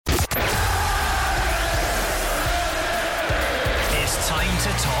time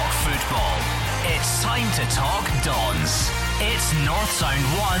to talk football. It's time to talk Dons. It's North Sound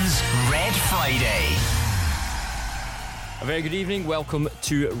 1's Red Friday. A very good evening, welcome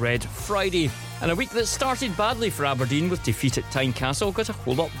to Red Friday. And a week that started badly for Aberdeen with defeat at Tynecastle got a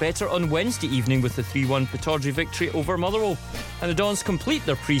whole lot better on Wednesday evening with the 3-1 Pittodrie victory over Motherwell. And the Dons complete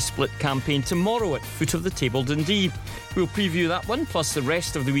their pre-split campaign tomorrow at foot of the table Dundee. We'll preview that one, plus the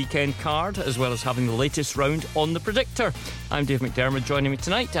rest of the weekend card, as well as having the latest round on the Predictor. I'm Dave McDermott, joining me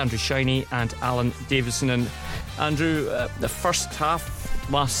tonight, Andrew Shiney and Alan Davison. And Andrew, the first half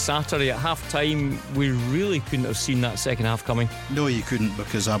last Saturday at half-time, we really couldn't have seen that second half coming. No, you couldn't,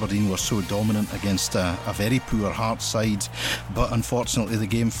 because Aberdeen were so dominant against a very poor Hearts side. But unfortunately the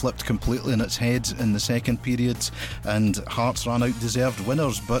game flipped completely on its head in the second period, and Hearts ran out deserved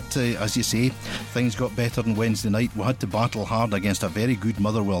winners. But as you say, things got better on Wednesday night. We had to battle hard against a very good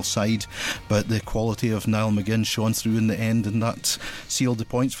Motherwell side, but the quality of Niall McGinn shone through in the end, and that sealed the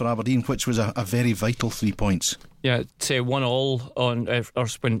points for Aberdeen, which was a very vital 3 points. Yeah, say 1-1 on, or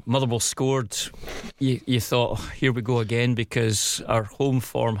when Motherwell scored, you thought, here we go again, because our home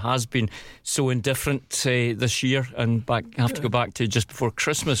form has been so indifferent this year, and have to go back to just before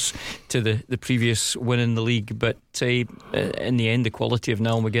Christmas to the previous win in the league. But in the end, the quality of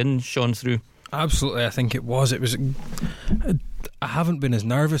Niall McGinn shone through. Absolutely, I think it was. I haven't been as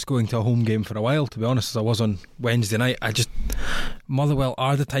nervous going to a home game for a while, to be honest, as I was on Wednesday night. Motherwell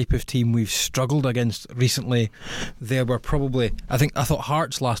are the type of team we've struggled against recently. They were probably, I thought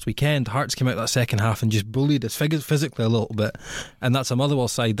Hearts last weekend, Hearts came out that second half and just bullied us physically a little bit, and that's a Motherwell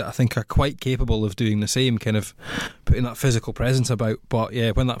side that I think are quite capable of doing the same, kind of putting that physical presence about. But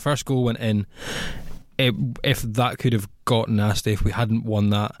yeah, when that first goal went in, if that could have gotten nasty if we hadn't won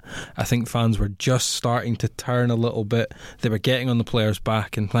that. I think fans were just starting to turn a little bit. They were getting on the players'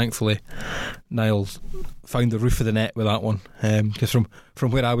 back, and thankfully Niall found the roof of the net with that one, because from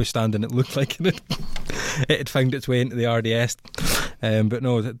where I was standing, it looked like it had found its way into the RDS. But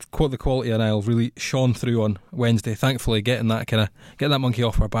no, the quality of Niall really shone through on Wednesday. Thankfully, getting that monkey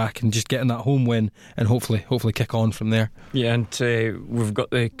off our back and just getting that home win, and hopefully kick on from there. Yeah, and we've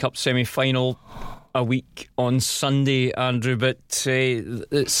got the Cup semi-final a week on Sunday, Andrew, but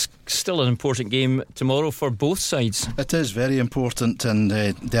it's still an important game tomorrow for both sides. It is very important, and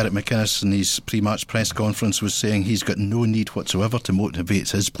Derek McInnes in his pre-match press conference was saying he's got no need whatsoever to motivate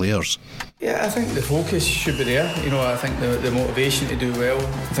his players. Yeah, I think the focus should be there. I think the motivation to do well,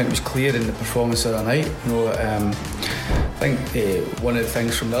 I think, was clear in the performance of the night. I think one of the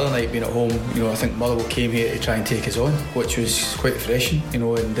things from the other night being at home, I think Motherwell came here to try and take us on, which was quite refreshing,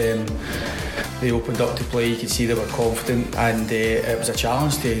 and they opened up to play. You could see they were confident, and it was a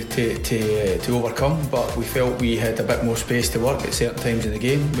challenge to overcome, but we felt we had a bit more space to work at certain times in the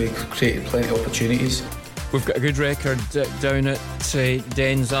game. We created plenty of opportunities. We've got a good record down at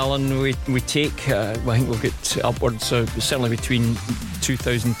Dens, Alan. We take, I think we'll get upwards, certainly between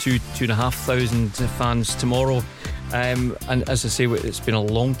 2,000 to 2,500 fans tomorrow. And as I say, it's been a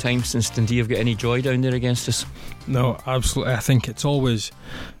long time since Dundee have got any joy down there against us. No, absolutely. I think it's always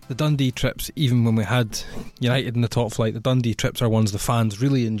the Dundee trips. Even when we had United in the top flight, the Dundee trips are ones the fans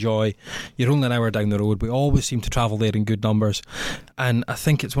really enjoy. You're only an hour down the road. We always seem to travel there in good numbers, and I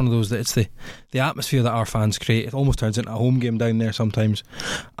think it's one of those that it's the atmosphere that our fans create. It almost turns into a home game down there sometimes,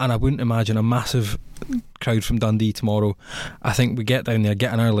 and I wouldn't imagine a massive crowd from Dundee tomorrow. I think we get down there,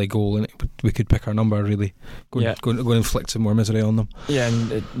 get an early goal, and we could pick our number, really go and inflict some more misery on them. Yeah,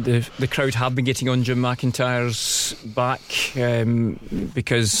 and the crowd have been getting on Jim McIntyre's back,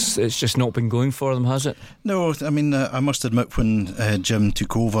 because it's just not been going for them, has it? No, I mean, I must admit, when Jim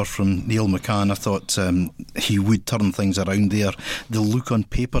took over from Neil McCann, I thought he would turn things around there. They look on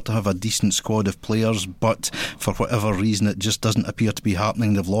paper to have a decent squad of players, but for whatever reason it just doesn't appear to be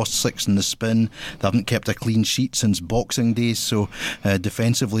happening. They've lost 6 in the spin. They haven't kept a clean sheet since Boxing Day, so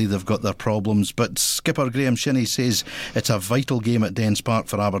defensively they've got their problems. But skipper Graham Shinnie says it's a vital game at Dens Park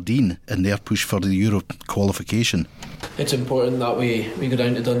for Aberdeen in their push for the Euro qualification. It's important that we go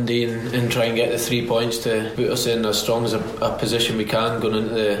down to Dundee and try and get the 3 points to put us in as strong as a position we can going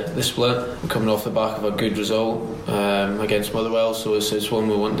into the split. We're coming off the back of a good result against Motherwell, so it's one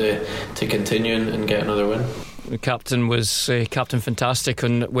we want to continue and get another win. The captain was Captain Fantastic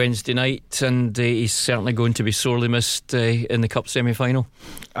on Wednesday night, and he's certainly going to be sorely missed in the Cup semi-final.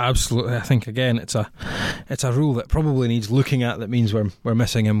 Absolutely. I think again it's a rule that probably needs looking at. That means we're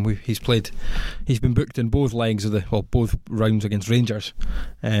missing him. He's been booked in both legs of both rounds against Rangers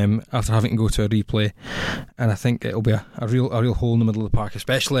after having to go to a replay, and I think it'll be a real hole in the middle of the park,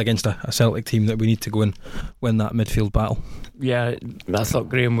 especially against a Celtic team that we need to go and win that midfield battle. Yeah, I thought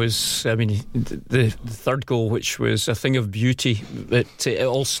Graham was, I mean, the third goal, which which was a thing of beauty. It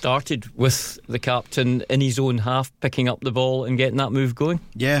all started with the captain in his own half picking up the ball and getting that move going.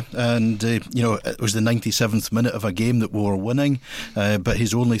 Yeah, and it was the 97th minute of a game that we were winning, but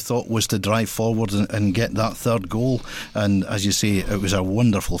his only thought was to drive forward and get that third goal. And as you say, it was a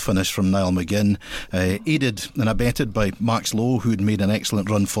wonderful finish from Niall McGinn, aided and abetted by Max Lowe, who had made an excellent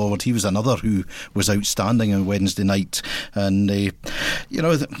run forward. He was another who was outstanding on Wednesday night. And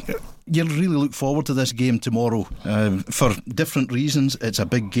you really look forward to this game tomorrow for different reasons. It's a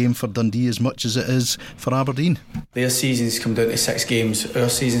big game for Dundee as much as it is for Aberdeen. Their season's come down to 6 games. Our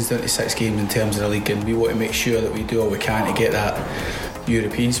season's down to 6 games in terms of the league, and we want to make sure that we do all we can to get that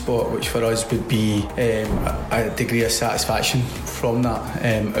European spot, which for us would be a degree of satisfaction from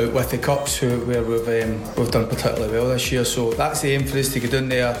that. Out with the cups, where we've done particularly well this year, so that's the aim for us, to go down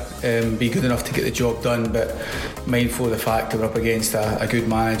there, be good enough to get the job done, but mindful of the fact that we're up against a good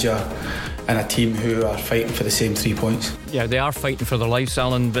manager and a team who are fighting for the same 3 points. Yeah, they are fighting for their lives,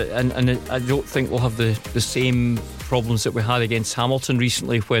 Alan, but and I don't think we'll have the same problems that we had against Hamilton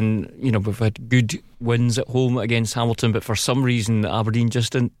recently, when we've had good wins at home against Hamilton, but for some reason Aberdeen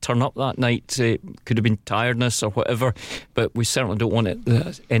just didn't turn up that night. It could have been tiredness or whatever, but we certainly don't want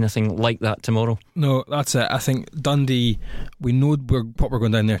anything like that tomorrow. No, that's it. I think Dundee, we know what we're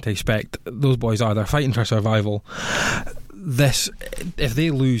going down there to expect. Those boys they're fighting for survival. If they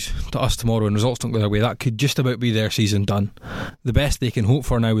lose to us tomorrow and results don't go their way, that could just about be their season done. The best they can hope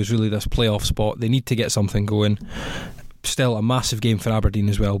for now is really this playoff spot. They need to get something going. Still a massive game for Aberdeen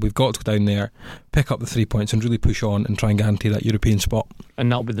as well. We've got to go down there, pick up the 3 points and really push on and try and guarantee that European spot.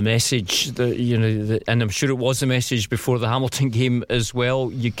 And that'll be the message that, and I'm sure it was the message before the Hamilton game as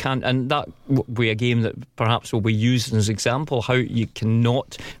well. You can't, and that will be a game that perhaps will be used as an example how you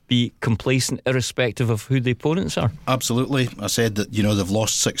cannot be complacent irrespective of who the opponents are. Absolutely. I said that they've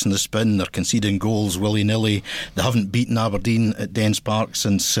lost 6 in the spin, they're conceding goals willy-nilly, they haven't beaten Aberdeen at Dens Park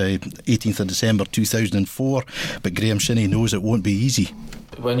since 18th of December 2004, but Graham Shinnie knows it won't be easy.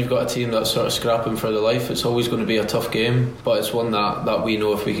 When you've got a team that's sort of scrapping for their life, it's always going to be a tough game, but it's one that we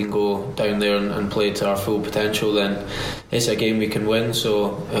know if we can go down there and play to our full potential, then it's a game we can win.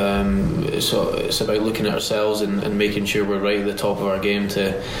 So it's about looking at ourselves and making sure we're right at the top of our game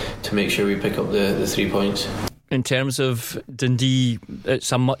to make sure we pick up the 3 points. In terms of Dundee,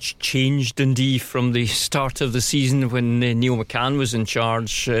 it's a much changed Dundee from the start of the season when Neil McCann was in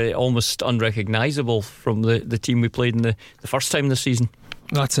charge, almost unrecognisable from the team we played in the first time this season.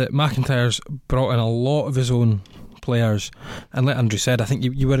 That's it. McIntyre's brought in a lot of his own players, and like Andrew said, I think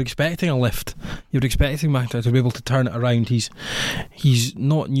you were expecting a lift. You were expecting McIntyre to be able to turn it around. He's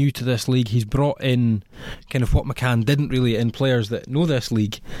not new to this league. He's brought in kind of what McCann didn't really, in players that know this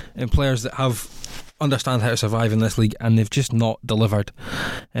league and players that understand how to survive in this league, and they've just not delivered.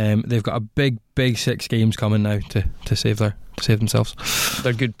 They've got a big 6 games coming now to save themselves.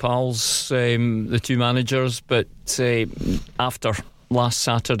 They're good pals, the two managers, but after last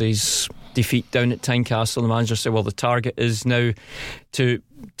Saturday's defeat down at Tynecastle, the manager said, well, the target is now to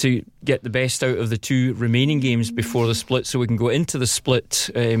get the best out of the 2 remaining games before the split, so we can go into the split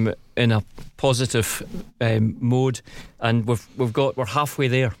in a positive mode, and we're halfway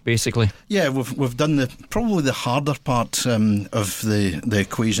there basically. Yeah, we've done probably the harder part of the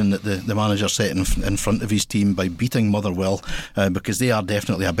equation that the manager set in front of his team by beating Motherwell, because they are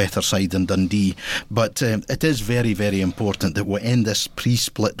definitely a better side than Dundee, but it is very, very important that we end this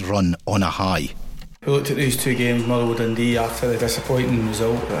pre-split run on a high. We looked at these 2 games, Motherwell Dundee, after the disappointing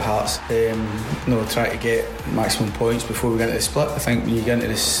result at Hearts, trying to get maximum points before we get into the split. I think when you get into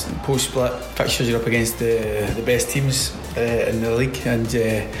this post-split fixtures, you're up against the best teams in the league, and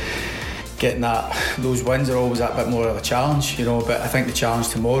getting those wins are always that bit more of a challenge, but I think the challenge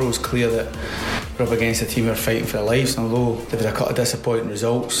tomorrow is clear that we're up against a team who are fighting for their lives, and although they've had a couple of disappointing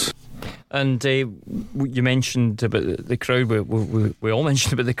results. And you mentioned about the crowd. We all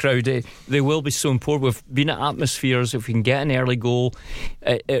mentioned about the crowd. They will be so important. We've been at atmospheres. If we can get an early goal,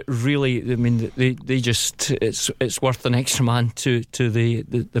 it really, I mean, they just, it's worth an extra man to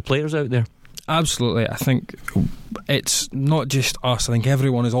the players out there. Absolutely. I think it's not just us. I think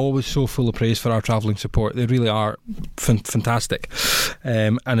everyone is always so full of praise for our travelling support. They really are fantastic,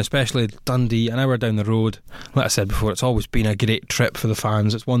 and especially Dundee, an hour down the road. Like I said before, it's always been a great trip for the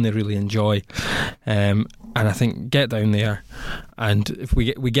fans. It's one they really enjoy, and I think get down there, and if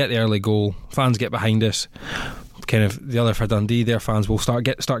we get the early goal, fans get behind us. Kind of the other for Dundee, their fans will start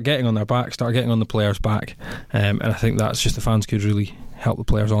getting on their back, start getting on the players' back, and I think that's just the fans could really help the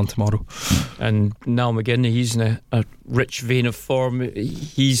players on tomorrow. And Niall McGinn, he's in a rich vein of form.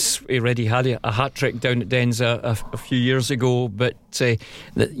 He's already had a hat-trick down at Dens a few years ago, but the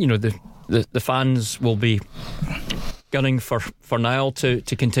the fans will be gunning for Niall to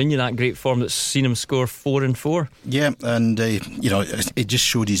continue that great form that's seen him score 4 and 4. Yeah, and it just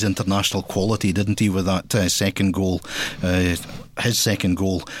showed his international quality, didn't he, with that second goal, his second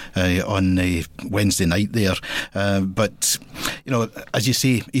goal on Wednesday night there. But as you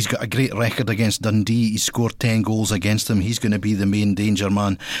say, he's got a great record against Dundee. He's scored 10 goals against them. He's going to be the main danger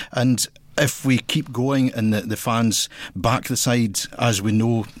man, and if we keep going and the fans back the side as we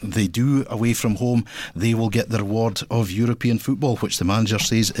know they do away from home, they will get the reward of European football, which the manager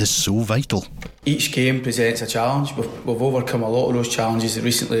says is so vital. Each game presents a challenge. We've overcome a lot of those challenges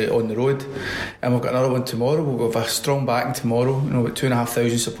recently on the road, and we've got another one tomorrow. We'll have a strong backing tomorrow, with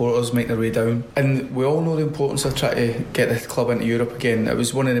 2,500 supporters making their way down, and we all know the importance of trying to get the club into Europe again. It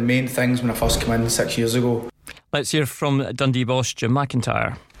was one of the main things when I first came in 6 years ago. Let's hear from Dundee boss Jim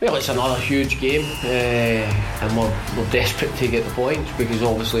McIntyre. Well, it's another huge game, and we're desperate to get the points, because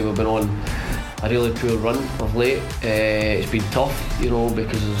obviously we've been on a really poor run of late. It's been tough,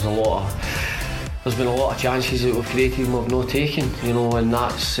 because there's been a lot of chances that we've created and we've not taken, and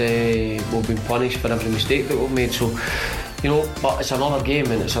that's we've been punished for every mistake that we've made. So, but it's another game,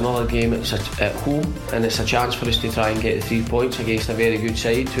 and it's at home, and it's a chance for us to try and get the 3 points against a very good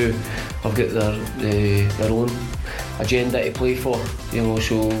side who have got their own agenda to play for,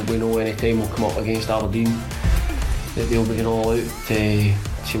 so we know any time we'll come up against Aberdeen that they'll be going all out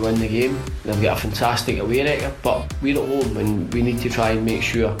to win the game. They've got a fantastic away record, but we're at home and we need to try and make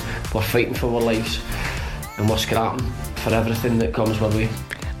sure we're fighting for our lives and we're scrapping for everything that comes our way.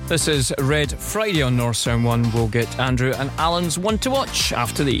 This is Red Friday on North Sound 1. We'll get Andrew and Alan's one to watch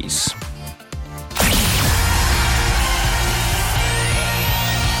after these.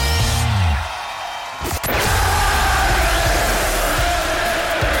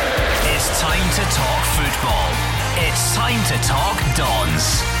 It's time to talk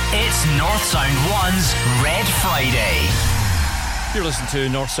Dons. It's North Sound 1's Red Friday. You're listening to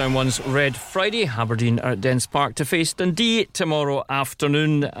North Sound 1's Red Friday. Aberdeen are at Dens Park to face Dundee tomorrow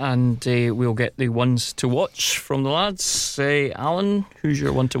afternoon, and we'll get the ones to watch from the lads. Alan, who's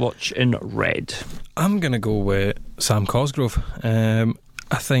your one to watch in red? I'm going to go with Sam Cosgrove. I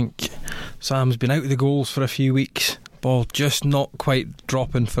think Sam's been out of the goals for a few weeks. Ball just not quite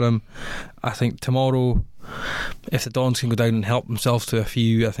dropping for him. I think tomorrow, if the Dons can go down and help themselves to a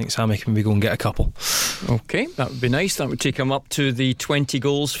few, I think Sammy can maybe go and get a couple. OK, that would be nice. That would take him up to the 20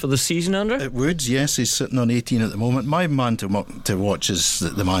 goals for the season, Andrew. It would, yes. He's sitting on 18 at the moment. My man to watch is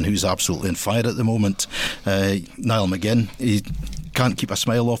the man who's absolutely on fire at the moment, Niall McGinn. He can't keep a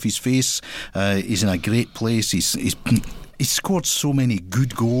smile off his face. He's in a great place. He's scored so many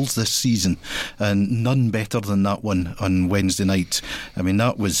good goals this season, and none better than that one on Wednesday night. I mean,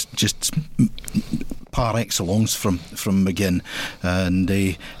 that was just par excellence from McGinn, and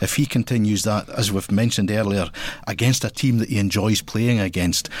if he continues that, as we've mentioned earlier, against a team that he enjoys playing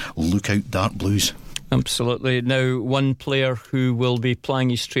against, look out, Dark Blues. Absolutely. Now, one player who will be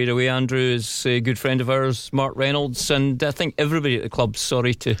playing you straight away, Andrew, is a good friend of ours, Mark Reynolds, and I think everybody at the club's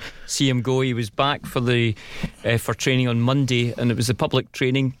sorry to see him go. He was back for training on Monday, and it was a public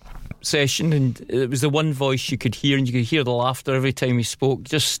training session, and it was the one voice you could hear, and you could hear the laughter every time he spoke.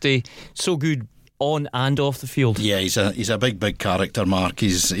 Just so good on and off the field. Yeah, he's a big character, Mark.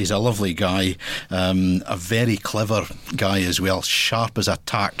 He's a lovely guy, a very clever guy as well, sharp as a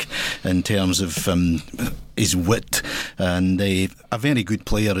tack in terms of his wit, and a very good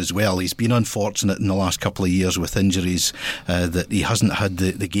player as well. He's been unfortunate in the last couple of years with injuries, that he hasn't had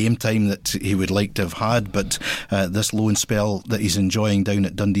the game time that he would like to have had, but this loan spell that he's enjoying down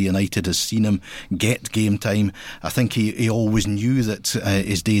at Dundee United has seen him get game time. I think he always knew that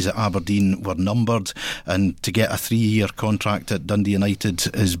his days at Aberdeen were numbered, and to get a 3-year contract at Dundee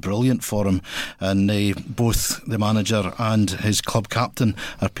United is brilliant for him, and both the manager and his club captain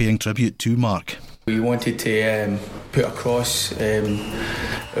are paying tribute to Mark. We wanted to put across our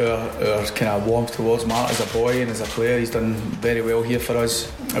kind of warmth towards Mark as a boy and as a player. He's done very well here for us.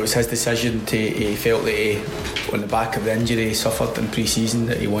 It was his decision he felt that on the back of the injury he suffered in pre-season,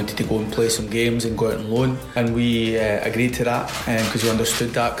 that he wanted to go and play some games and go out on loan, and we agreed to that because we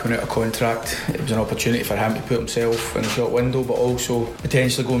understood that coming out of contract. It was an opportunity for him to put himself in the short window, but also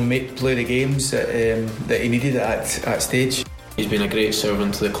potentially go and play the games that he needed at that stage. He's been a great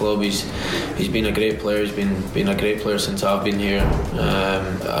servant to the club. He's been a great player. He's been a great player since I've been here.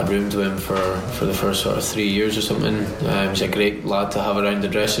 I roomed with him for the first sort of 3 years or something. He's a great lad to have around the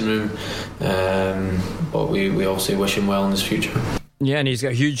dressing room, but we obviously wish him well in his future. Yeah, and he's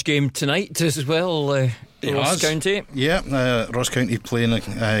got a huge game tonight as well Ross County. Yeah, Ross County playing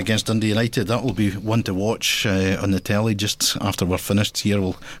against Dundee United. That will be one to watch on the telly just after we're finished here.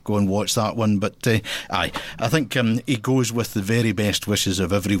 We'll go and watch that one. But I think he goes with the very best wishes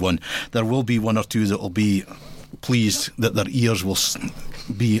of everyone. There will be one or two that will be pleased that their ears will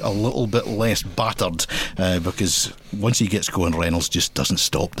be a little bit less battered, because once he gets going, Reynolds just doesn't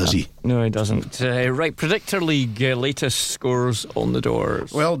stop, does he? No, he doesn't. Right, Predictor League, latest scores on the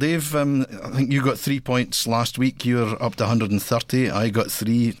doors. Well, Dave, I think you got 3 points last week. You're up to 130. I got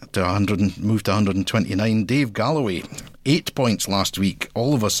 3 to 100, moved to 129. Dave Galloway, 8 points last week.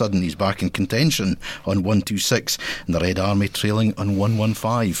 All of a sudden he's back in contention on 126, and the Red Army trailing on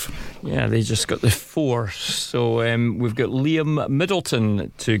 115. Yeah, they just got the 4. So we've got Liam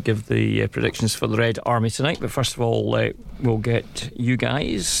Middleton to give the predictions for the Red Army tonight. But first of all, we'll get you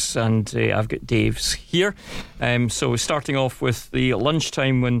guys, and I've got Dave's here. So starting off with the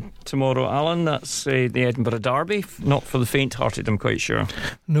lunchtime one tomorrow, Alan, that's the Edinburgh Derby. Not for the faint-hearted, I'm quite sure.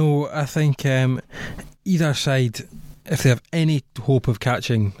 No, I think either side, if they have any hope of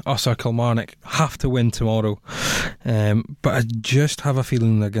catching us or Kilmarnock, have to win tomorrow. But I just have a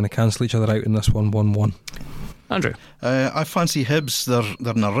feeling they're going to cancel each other out in this one, 1-1. Andrew? I fancy Hibs.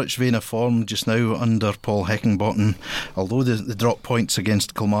 They're in a rich vein of form just now under Paul Heckingbottom. Although they dropped points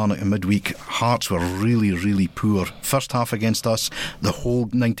against Kilmarnock in midweek, Hearts were really, really poor. First half against us, the whole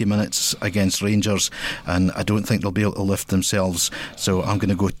 90 minutes against Rangers, and I don't think they'll be able to lift themselves. So I'm going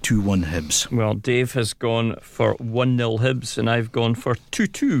to go 2-1 Hibs. Well, Dave has gone for 1-0 Hibs, and I've gone for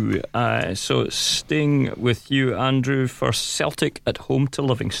 2-2. So staying with you, Andrew, for Celtic at home to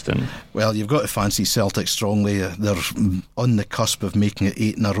Livingston. Well, you've got to fancy Celtic strongly. They're on the cusp of making it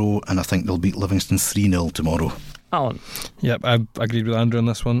 8 in a row, and I think they'll beat Livingston 3-0 tomorrow. Alan? Yep, I agreed with Andrew on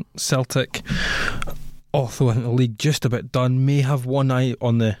this one. Celtic, although I think the league just about done, may have one eye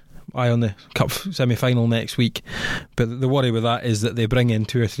on the cup semi-final next week, but the worry with that is that they bring in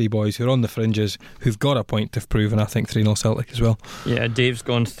 2 or 3 boys who are on the fringes, who've got a point to prove, and I think 3-0 Celtic as well. Yeah, Dave's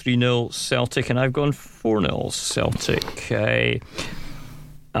gone 3-0 Celtic, and I've gone 4-0 Celtic.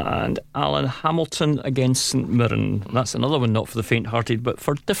 And Alan, Hamilton against St Mirren. That's another one not for the faint-hearted, but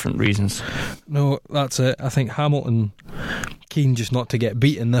for different reasons. No, that's it. I think Hamilton keen just not to get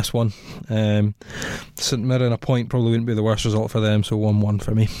beat in this one. St Mirren, a point probably wouldn't be the worst result for them, so 1-1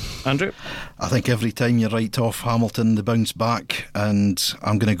 for me. Andrew? I think every time you write off Hamilton, they bounce back, and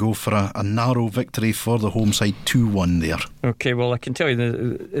I'm going to go for a narrow victory for the home side, 2-1 there. Okay, well, I can tell you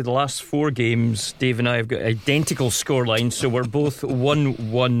the last 4 games, Dave and I have got identical scorelines, so we're both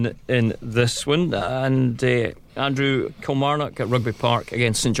 1-1 in this one. And Andrew, Kilmarnock at Rugby Park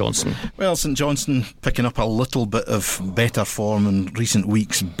against St Johnstone. Well, St Johnstone picking up a little bit of better form in recent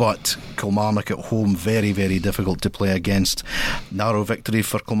weeks, but Kilmarnock at home, very, very difficult to play against. Narrow victory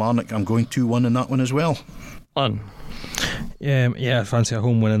for Kilmarnock. I'm going 2-1 in that one as well. Alan? Yeah, I fancy a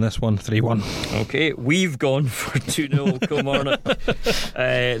home win in this one, 3-1. Okay, we've gone for 2-0 Kilmarnock.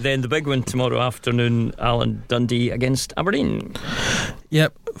 Then the big one tomorrow afternoon, Alan, Dundee against Aberdeen.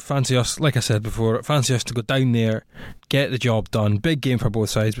 Yep, fancy us, like I said before, fancy us to go down there, get the job done. Big game for both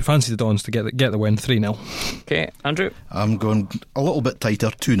sides, but fancy the Dons to get the win, 3-0. Okay, Andrew? I'm going a little bit tighter,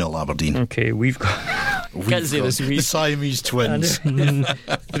 2-0 Aberdeen. Okay, we've got the Siamese twins.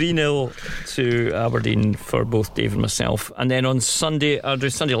 3-0 to Aberdeen for both Dave and myself. And then on Sunday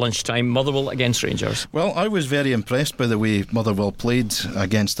lunchtime, Motherwell against Rangers. Well, I was very impressed by the way Motherwell played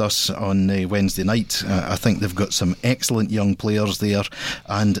against us on Wednesday night. I think they've got some excellent young players there,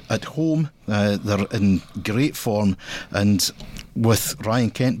 and at home they're in great form, and with Ryan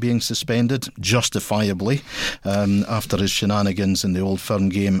Kent being suspended justifiably after his shenanigans in the Old Firm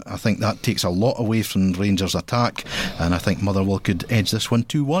game, I think that takes a lot away from Rangers' attack, and I think Motherwell could edge this one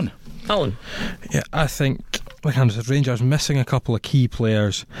 2-1. Alan? Yeah, I think, like Andrew said, Rangers missing a couple of key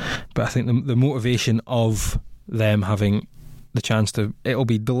players, but I think the motivation of them having the chance to, it'll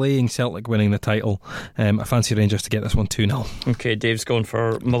be delaying Celtic winning the title. I fancy Rangers to get this one 2-0. Okay, Dave's gone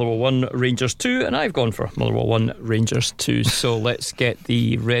for Motherwell 1, Rangers 2, and I've gone for Motherwell 1, Rangers 2. So let's get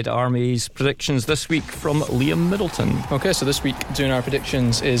the Red Army's predictions this week from Liam Middleton. Okay, so this week doing our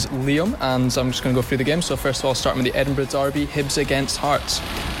predictions is Liam, and I'm just going to go through the game. So first of all, starting with the Edinburgh Derby, Hibs against Hearts.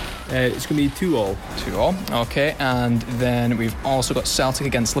 It's going to be 2-2. 2-2, okay. And then we've also got Celtic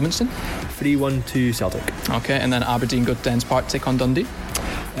against Livingston. 3-1 to Celtic. Okay, and then Aberdeen go to Dens Park, take on Dundee.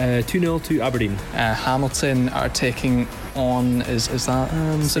 2-0 to Aberdeen. Hamilton are taking on, is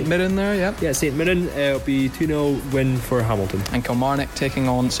that St Mirren there? Yep. Yeah, St Mirren. It'll be 2-0 win for Hamilton. And Kilmarnock taking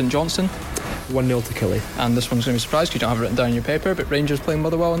on St Johnstone. 1-0 to Killie. And this one's going to be a surprise because you don't have it written down in your paper, but Rangers playing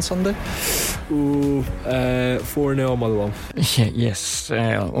Motherwell on Sunday. 4-0 Motherwell. Yes.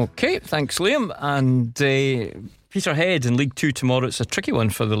 Okay, thanks, Liam. And Peterhead in League 2 tomorrow. It's a tricky one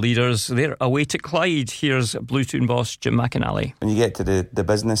for the leaders. They're away to Clyde. Here's Blue Toon boss Jim McInally. When you get to the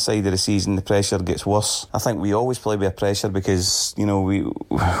business side of the season, the pressure gets worse. I think we always play with pressure because, you know,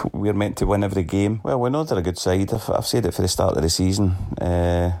 we're meant to win every game. Well, we know they're a good side. I've said it for the start of the season.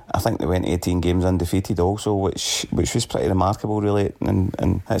 I think they went 18 games undefeated also, which was pretty remarkable, really,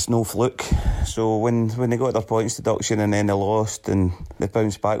 and it's no fluke. So when they got their points deduction and then they lost and they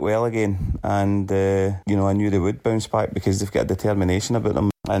bounced back well again, and you know, I knew they would bounce back because they've got a determination about them,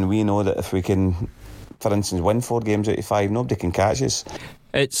 and we know that if we can, for instance, win 4 games out of 5, nobody can catch us.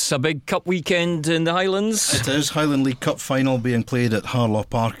 It's a big cup weekend in the Highlands. It is. Highland League Cup final being played at Harlaw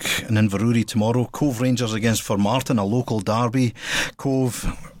Park in Inverurie tomorrow. Cove Rangers against Formartine, a local derby. Cove,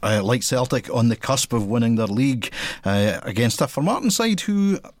 like Celtic, on the cusp of winning their league against a Formartine side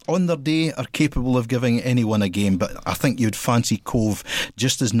who on their day are capable of giving anyone a game, but I think you'd fancy Cove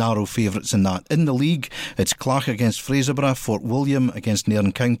just as narrow favourites in that. In the league, it's Clach against Fraserburgh, Fort William against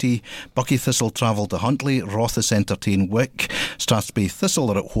Nairn County, Buckie Thistle travel to Huntly, Rothes entertain Wick, Strathspey Thistle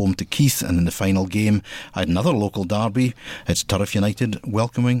are at home to Keith, and in the final game I had another local derby. It's Turriff United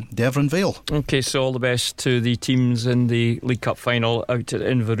welcoming Devon Vale. Okay, so all the best to the teams in the League Cup final out at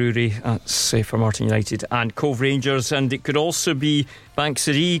Inverurie. That's Formartine United and Cove Rangers, and it could also be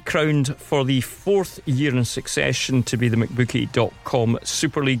Banksiree crowned for the 4th year in succession to be the McBookie.com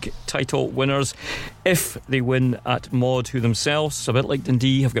Super League title winners if they win at Maud, who themselves, a bit like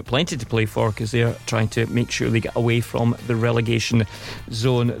Dundee, have got plenty to play for because they're trying to make sure they get away from the relegation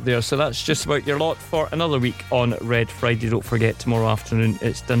zone there. So that's just about your lot for another week on Red Friday. Don't forget, tomorrow afternoon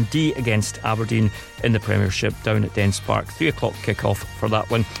it's Dundee against Aberdeen in the Premiership down at Dens Park. 3 o'clock kick-off for that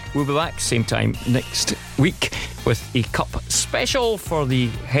one. We'll be back same time next week with a cup special for the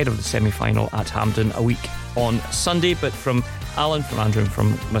head of the semi-final at Hampden a week on Sunday. But from Alan, from Andrew and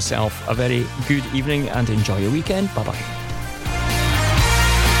from myself, a very good evening and enjoy your weekend. Bye bye.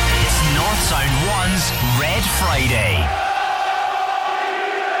 It's North Sound 1's Red Friday.